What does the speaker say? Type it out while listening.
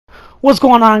What's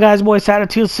going on, guys? Boy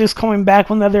Saturday26 coming back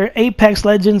with another Apex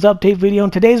Legends update video.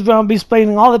 In today's video, I'll be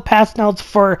explaining all the patch notes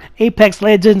for Apex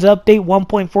Legends update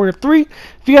 1.43.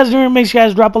 If you guys are new, make sure you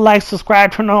guys drop a like,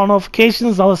 subscribe, turn on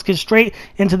notifications. Now let's get straight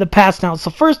into the patch notes.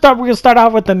 So first up, we're going to start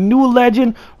out with the new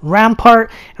legend, Rampart,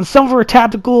 and some of her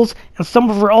tacticals and some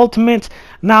of her ultimates.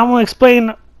 Now I'm going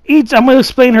to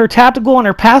explain her tactical and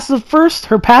her passive first.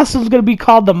 Her passive is going to be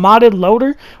called the modded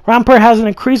loader. Rampart has an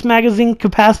increased magazine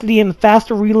capacity and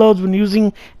faster reloads when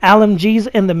using LMGs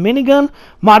and the minigun.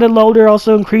 Modded loader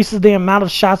also increases the amount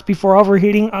of shots before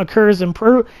overheating occurs,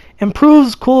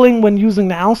 improves cooling when using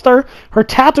the All-Star. Her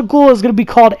tactical is going to be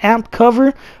called amped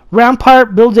cover.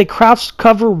 Rampart builds a crouch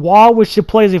cover wall which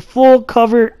deploys a full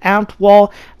cover amped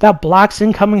wall that blocks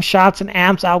incoming shots and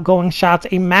amps outgoing shots.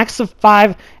 A max of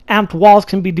 5 amped walls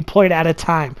can be deployed at a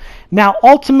time. Now,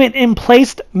 ultimate in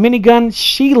placed minigun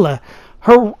Sheila.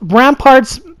 Her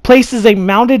Rampart places a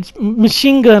mounted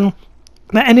machine gun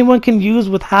that anyone can use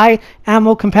with high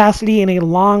ammo capacity and a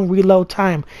long reload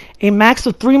time. A max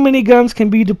of 3 miniguns can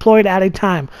be deployed at a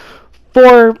time.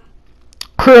 For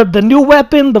the new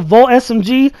weapon, the Volt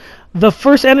SMG, the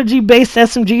first energy-based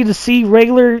SMG to see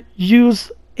regular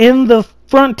use in the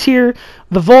frontier,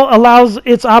 the Volt allows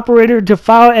its operator to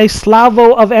fire a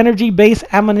salvo of energy-based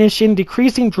ammunition,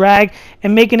 decreasing drag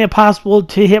and making it possible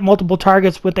to hit multiple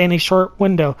targets within a short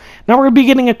window. Now we're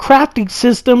beginning a crafting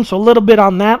system, so a little bit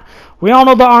on that. We all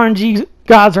know the RNG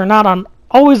gods are not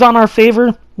always on our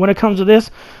favor when it comes to this.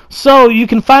 So you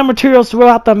can find materials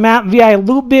throughout the map via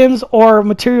loot bins or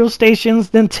material stations,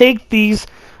 then take these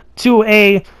to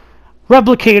a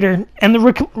replicator, and the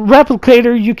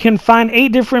replicator you can find 8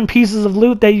 different pieces of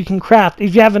loot that you can craft.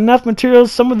 If you have enough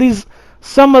materials, some of this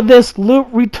loot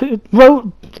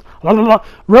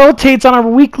rotates on a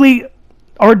weekly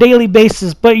or daily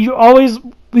basis, but you always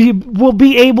will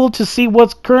be able to see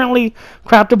what's currently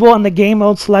craftable in the game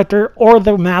mode selector or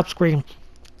the map screen.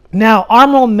 Now,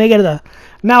 armor meta.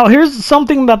 Now, here's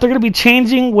something that they're going to be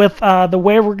changing with the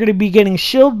way we're going to be getting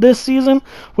shield this season.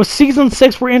 With Season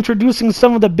 6, we're introducing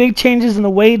some of the big changes in the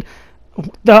way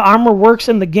the armor works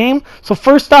in the game. So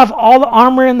first off, all the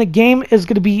armor in the game is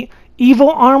going to be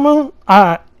Evo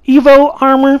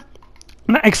armor,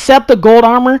 except the gold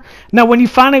armor. Now, when you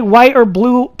find a white or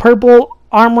blue, purple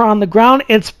armor on the ground,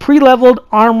 it's pre-leveled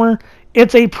armor.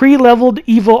 It's a pre-leveled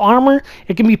Evo armor.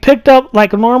 It can be picked up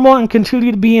like normal and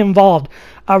continue to be involved.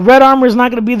 Red armor is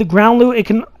not going to be the ground loot. It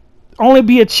can only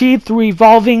be achieved through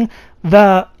evolving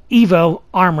the Evo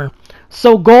armor.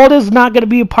 So gold is not going to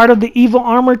be a part of the Evo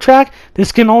armor track.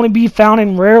 This can only be found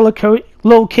in rare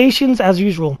locations as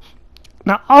usual.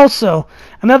 Now also,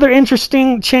 another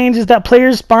interesting change is that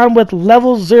players spawn with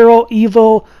level 0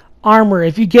 Evo armor.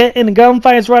 If you get in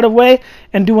gunfights right away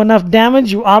and do enough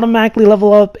damage, you automatically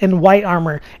level up in white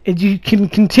armor. You can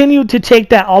continue to take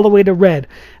that all the way to red.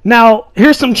 Now,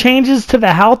 here's some changes to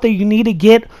the health that you need to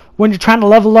get when you're trying to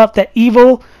level up the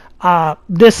Evo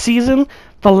this season.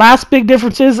 The last big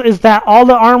difference is that all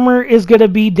the armor is going to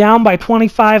be down by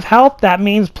 25 health. That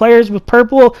means players with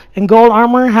purple and gold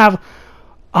armor have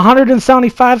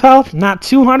 175 health, not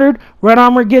 200. Red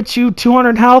armor gets you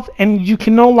 200 health, and you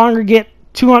can no longer get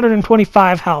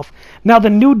 225 health. Now the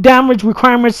new damage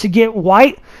requirements to get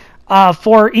white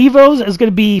for Evos is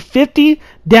going to be 50.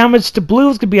 Damage to blue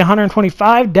is going to be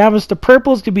 125. Damage to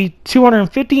purple is going to be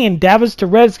 250, and damage to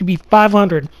red is going to be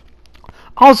 500.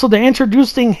 Also, they're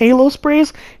introducing halo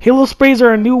sprays. Halo sprays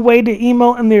are a new way to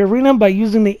emote in the arena. By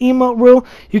using the emote rule,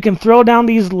 you can throw down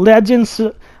these legends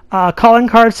calling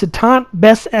cards to taunt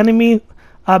bested enemies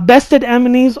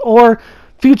or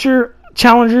future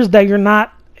challengers that you're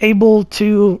not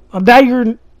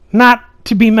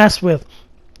to be messed with.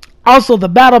 Also, the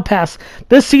battle pass.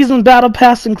 This season's battle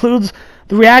pass includes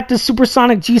the reactive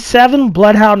supersonic G7,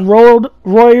 bloodhound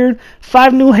roared,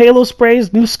 5 new halo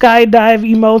sprays, new skydive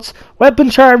emotes,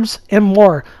 weapon charms, and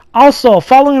more. Also,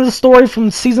 following the story from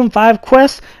season 5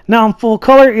 quest, now in full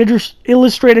color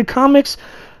illustrated comics,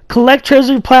 collect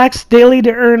treasure plaques daily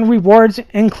to earn rewards,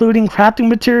 including crafting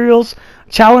materials,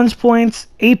 challenge points,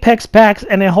 Apex packs,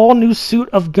 and a whole new suit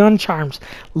of gun charms.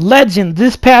 Legend.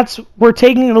 This patch, we're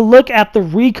taking a look at the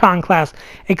Recon class.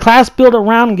 A class built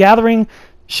around gathering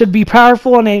should be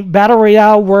powerful in a battle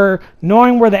royale where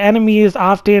knowing where the enemy is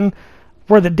often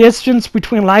where the distance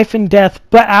between life and death.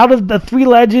 But out of the 3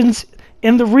 legends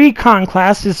in the Recon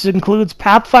class, this includes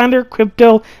Pathfinder,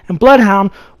 Crypto, and Bloodhound.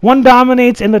 One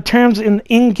dominates in the terms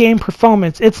in-game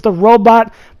performance. It's the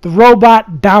robot. The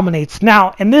robot dominates.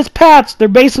 Now, in this patch, they're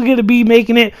basically going to be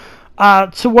making it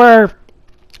to where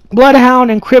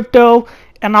Bloodhound and Crypto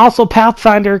and also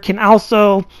Pathfinder can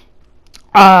also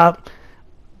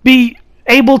be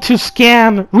able to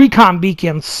scan recon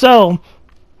beacons. So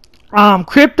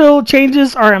crypto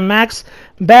changes are a max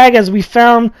bag, as we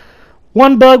found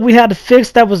one bug we had to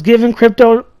fix that was giving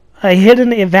crypto a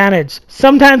hidden advantage.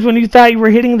 Sometimes when you thought you were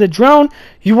hitting the drone,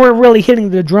 you weren't really hitting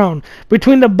the drone.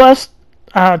 Between the bust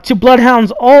to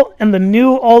Bloodhound's ult and the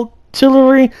new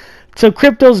artillery to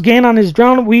crypto's gain on his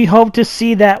drone, we hope to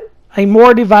see that a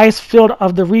more device field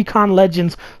of the recon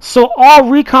legends. So all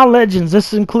recon legends,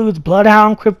 this includes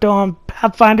Bloodhound, crypto, and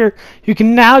Pathfinder, you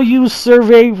can now use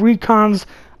survey recons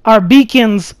or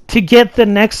beacons to get the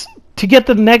next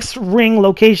ring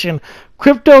location.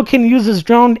 Crypto can use his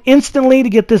drone instantly to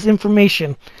get this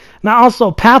information. Now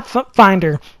also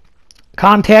Pathfinder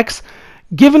context.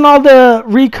 Given all the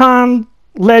recon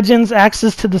legends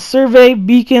access to the survey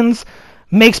beacons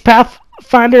makes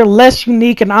Pathfinder less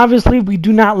unique, and obviously we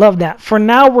do not love that. For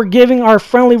now, we're giving our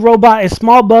friendly robot a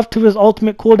small buff to his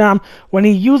ultimate cooldown when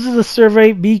he uses a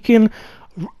survey beacon,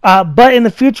 but in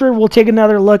the future we'll take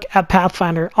another look at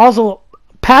Pathfinder. Also,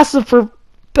 passive for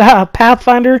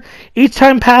Pathfinder. Each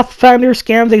time Pathfinder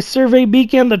scans a survey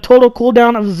beacon, the total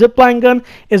cooldown of the zipline gun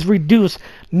is reduced.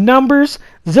 Numbers: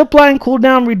 zipline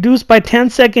cooldown reduced by 10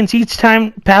 seconds each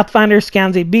time Pathfinder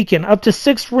scans a beacon. Up to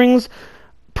 6 rings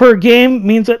per game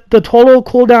means that the total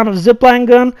cooldown of zipline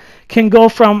gun can go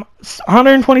from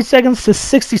 120 seconds to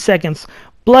 60 seconds.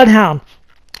 Bloodhound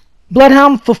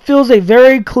fulfills a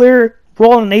very clear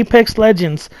role in Apex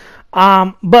Legends.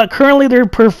 But currently their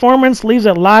performance leaves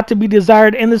a lot to be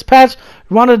desired. In this patch,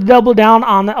 we wanted to double down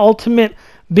on the ultimate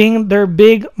being their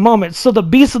big moment. So the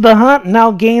Beast of the Hunt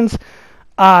now gains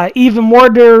even more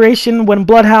duration when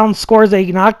Bloodhound scores a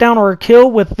knockdown or a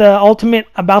kill with the ultimate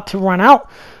about to run out.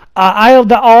 Eye of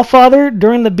the Allfather.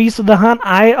 During the Beast of the Hunt,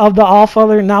 Eye of the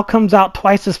Allfather now comes out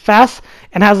twice as fast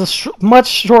and has a much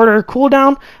shorter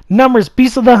cooldown. Numbers: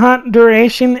 Beast of the Hunt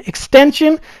duration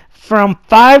extension from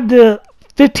 5 to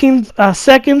 15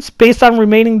 seconds based on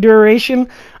remaining duration.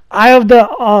 Eye of the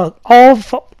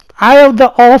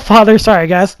Allfather, sorry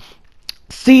guys.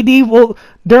 CD will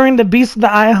during the Beast of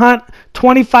the Eye Hunt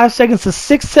 25 seconds to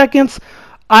 6 seconds.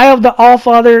 Eye of the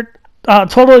Allfather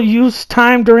total use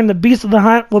time during the Beast of the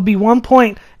Hunt will be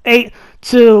 1.8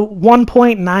 to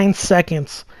 1.9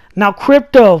 seconds. Now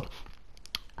crypto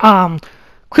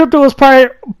is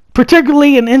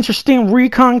particularly an interesting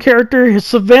recon character. His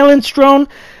surveillance drone.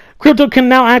 Crypto can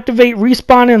now activate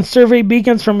respawn and survey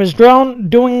beacons from his drone.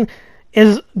 Doing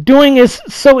is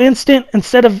so instant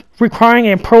instead of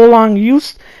requiring a prolonged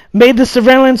use. Made the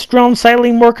surveillance drone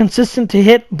slightly more consistent to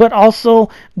hit, but also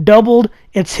doubled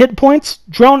its hit points.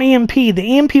 Drone EMP.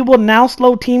 The EMP will now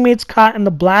slow teammates caught in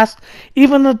the blast,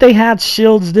 even if they had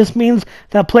shields. This means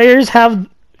that players have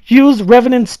used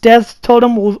Revenant's death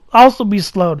totem will also be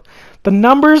slowed. The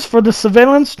numbers for the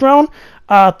surveillance drone: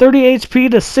 30 HP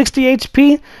to 60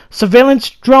 HP. Surveillance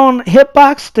drone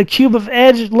hitbox, the cube of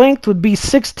edge length would be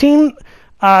 16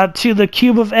 to the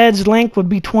cube of edge length would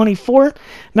be 24.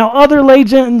 Now other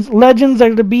legends are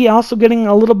going to be also getting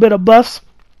a little bit of buffs.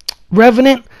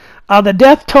 Revenant, the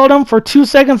death totem for 2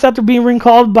 seconds after being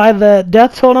recalled by the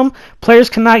death totem, players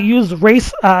cannot use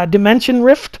race dimension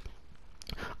rift.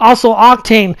 Also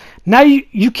Octane, now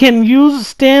you can use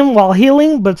stim while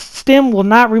healing, but stim will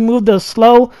not remove the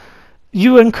slow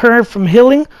you incur from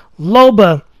healing.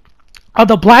 Loba,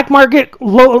 the black market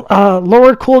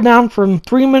lowered cooldown from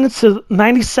 3 minutes to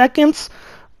 90 seconds.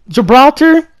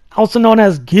 Gibraltar, also known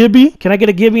as Gibby. Can I get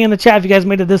a Gibby in the chat if you guys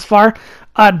made it this far?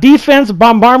 Defense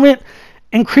bombardment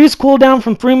increased cooldown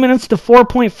from 3 minutes to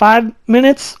 4.5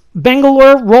 minutes.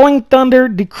 Bangalore Rolling Thunder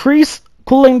decreased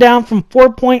cooling down from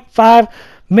 4.5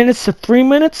 minutes to 3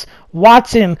 minutes.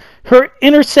 Watson, her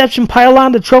interception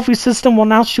pylon, the trophy system will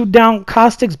now shoot down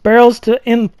caustics barrels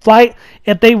in flight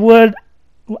if they would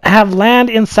have land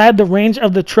inside the range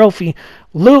of the trophy.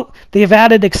 Loot, they've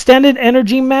added extended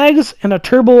energy mags and a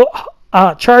turbo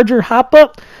charger hop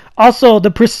up. Also,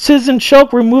 the precision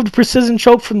choke removed precision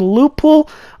choke from the loot pool,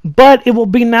 but it will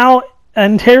be now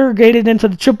interrogated into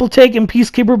the triple take and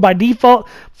Peacekeeper by default.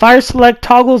 Fire select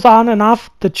toggles on and off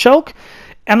the choke.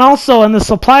 And also in the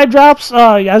supply drops,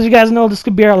 as you guys know, this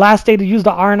could be our last day to use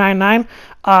the R99.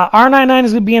 R99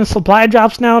 is going to be in supply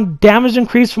drops now. Damage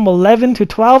increased from 11 to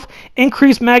 12.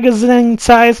 Increased magazine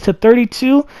size to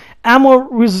 32. Ammo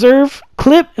reserve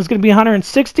clip is going to be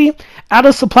 160. Out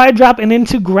of supply drop and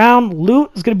into ground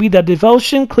loot is going to be the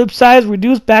devotion. Clip size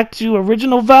reduced back to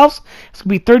original valves. It's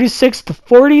going to be 36 to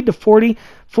 40 to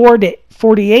 44 to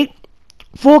 48.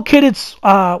 Full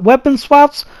kitted weapon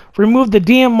swaps. Remove the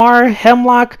DMR,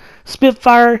 Hemlock,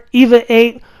 Spitfire, EVA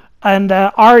 8, and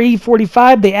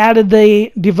RE45. They added the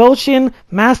Devotion,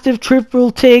 Mastiff,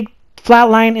 Triple Take,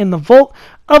 Flatline in the Volt.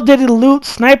 updated loot,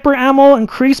 sniper ammo,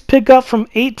 increased pickup from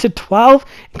 8 to 12,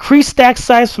 increased stack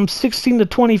size from 16 to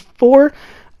 24,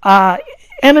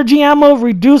 energy ammo,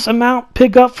 reduced amount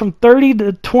pickup from 30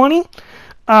 to 20,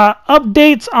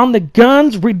 updates on the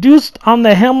guns, reduced on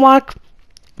the Hemlock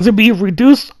to be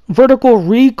reduced vertical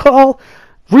recoil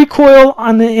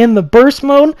in the burst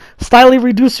mode, slightly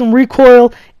reducing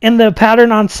recoil in the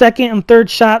pattern on second and third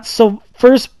shots, so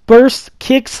first burst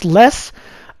kicks less.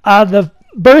 The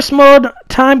burst mode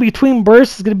time between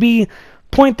bursts is going to be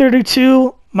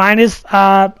 0.32 minus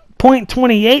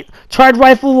 0.28. Charge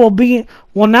rifle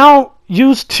will now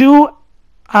use 2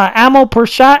 ammo per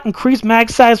shot, increase mag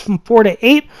size from 4 to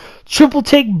 8. Triple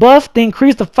take buff, they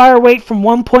increase the fire rate from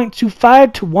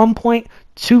 1.25 to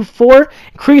 1.24.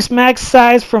 Increase mag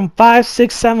size from 5,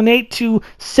 6, 7, 8 to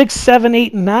 6, 7,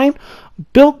 8, and 9.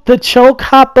 Built the choke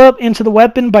hop up into the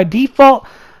weapon by default.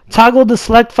 Toggle the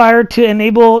select fire to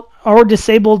enable or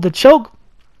disable the choke.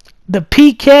 The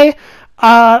PK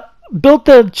built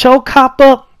the choke hop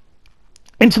up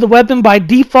into the weapon by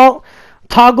default.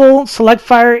 Toggle select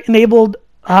fire enabled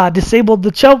disabled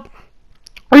the choke,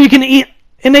 or you can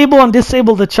enable and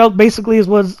disable the choke, basically is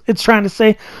what it's trying to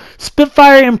say.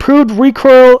 Spitfire improved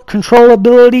recoil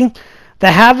controllability. The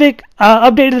Havoc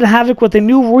updated the Havoc with a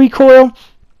new recoil.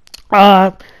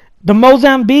 The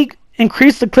Mozambique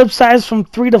increased the clip size from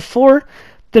 3 to 4.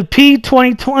 The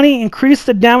P2020 increased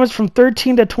the damage from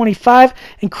 13 to 25.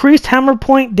 Increased hammer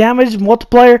point damage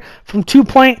multiplier from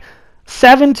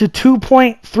 2.7 to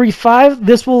 2.35.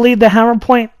 This will leave the hammer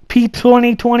point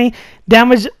P2020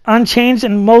 damage unchanged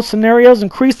in most scenarios.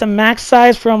 Increase the max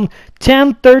size from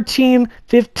 10, 13,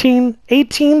 15,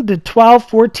 18 to 12,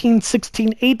 14,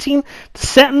 16, 18. The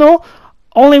Sentinel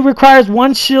only requires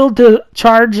one shield to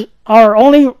charge, or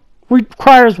only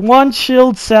requires one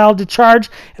shield cell to charge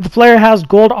if the player has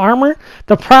gold armor.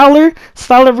 The Prowler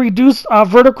slightly reduced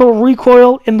vertical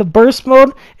recoil in the burst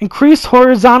mode, increased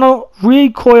horizontal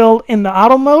recoil in the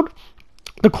auto mode.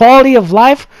 The quality of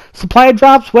life, supply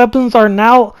drops, weapons are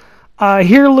now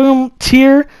heirloom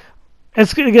tier.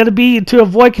 It's going to be to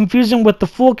avoid confusion with the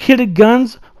full kitted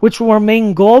guns, which will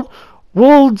remain gold.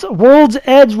 World's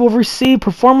Edge will receive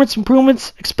performance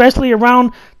improvements, especially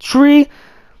around the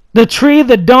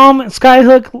dome,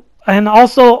 skyhook, and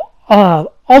also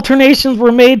alternations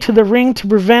were made to the ring to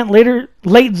prevent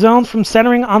late zones from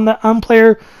centering on the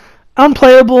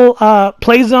unplayable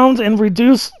play zones and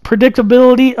reduce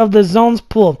predictability of the zones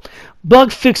pool.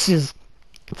 Bug fixes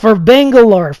for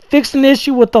Bangalore fixed an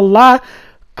issue with the La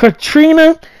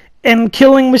Katrina and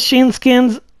killing machine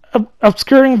skins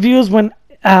obscuring views when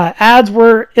ads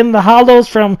were in the hollows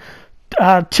from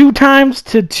 2 times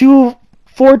to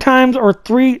 4 times or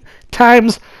 3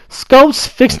 times scopes.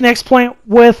 Fixed an exploit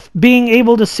with being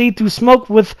able to see through smoke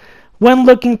when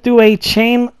looking through a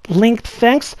chain linked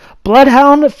fence.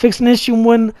 Bloodhound fixed an issue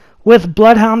with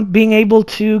Bloodhound being able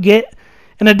to get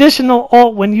an additional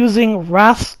ult when using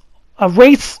Wraith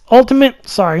ultimate.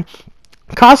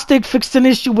 Caustic fixed an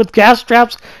issue with gas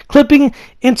traps clipping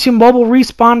into mobile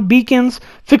respawn beacons.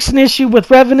 Fixed an issue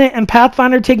with Revenant and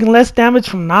Pathfinder taking less damage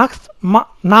from Nox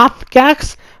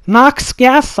gas.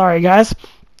 Sorry guys.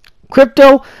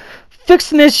 Crypto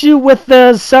fixed an issue with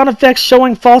the sound effects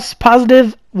showing false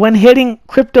positive when hitting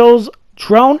Crypto's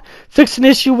drone. Fixed an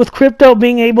issue with Crypto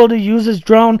being able to use his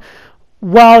drone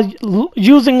while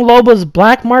using Loba's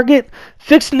black market.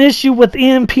 Fixed an issue with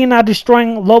EMP not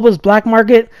destroying Loba's black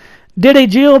market. Did a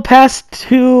geopass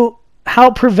to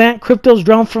help prevent Crypto's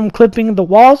drone from clipping the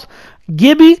walls.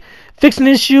 Gibby fixed an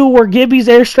issue where Gibby's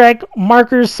airstrike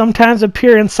markers sometimes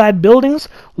appear inside buildings.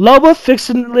 Loba fixed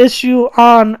an issue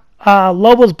on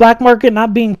Loba's black market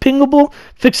not being pingable.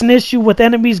 Fixed an issue with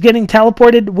enemies getting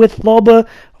teleported with Loba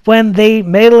when they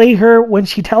melee her when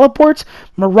she teleports.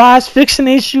 Mirage fixed an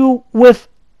issue with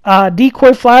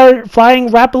decoy flying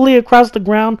rapidly across the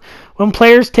ground when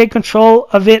players take control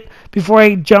of it before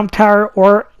a jump tower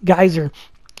or geyser.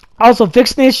 Also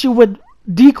fixed an issue with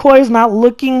decoys not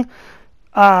looking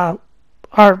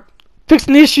fixed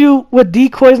an issue with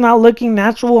decoys not looking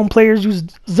natural when players use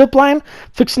zipline.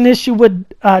 Fixed an issue with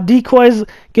decoys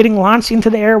getting launched into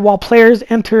the air while players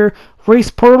enter race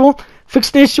portal.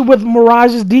 Fixed an issue with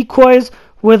Mirage's decoys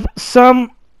with sometimes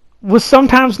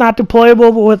not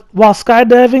deployable while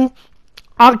skydiving.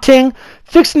 Octane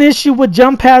fixed an issue with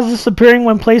jump pads disappearing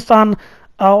when placed on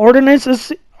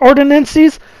ordinances.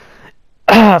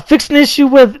 Fixed an issue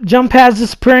with jump pads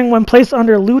disappearing when placed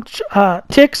under loot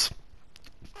ticks.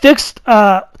 Fixed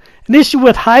an issue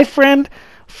with High Friend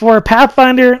for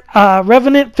Pathfinder.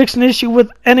 Revenant fixed an issue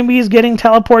with enemies getting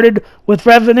teleported with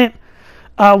Revenant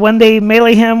when they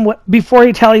melee him before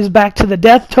he tallies back to the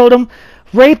death totem.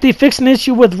 Wraith, they fixed an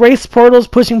issue with Wraith's portals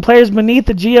pushing players beneath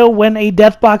the Geo when a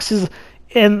death box is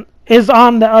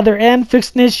on the other end.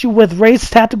 Fixed an issue with Wraith's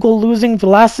tactical losing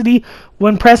velocity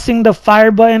when pressing the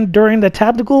fire button during the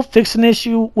tactical. Fixed an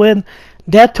issue when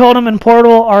Death Totem and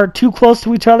Portal are too close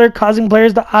to each other, causing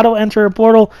players to auto-enter a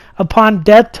portal upon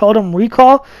Death Totem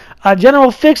recall.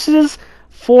 General fixes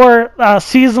for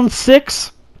Season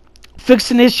 6.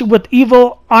 Fixed an issue with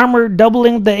Evil Armor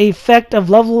doubling the effect of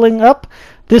leveling up.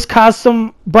 This caused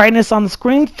some brightness on the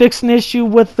screen. Fixed an issue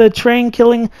with the train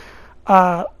killing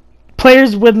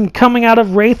players when coming out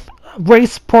of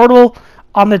Wraith's portal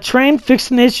on the train.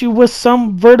 Fixed an issue with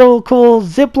some vertical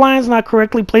zip lines not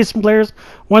correctly placing players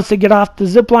once they get off the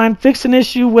zip line. Fixed an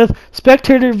issue with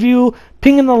spectator view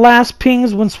pinging the last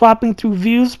pings when swapping through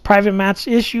views. Private match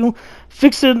issue.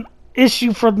 Fixed an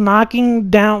issue for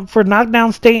knockdown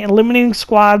state and eliminating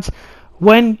squads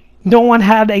when no one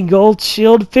had a gold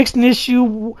shield. Fixed an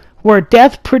issue where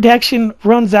death protection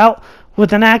runs out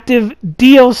with an active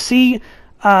DOC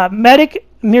medic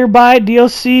nearby.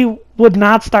 DOC would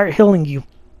not start healing you.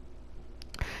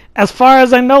 As far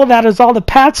as I know, that is all the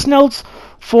patch notes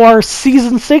for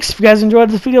Season 6. If you guys enjoyed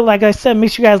this video, like I said,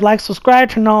 make sure you guys like, subscribe,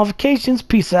 turn on notifications.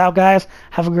 Peace out, guys.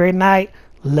 Have a great night.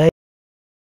 Later.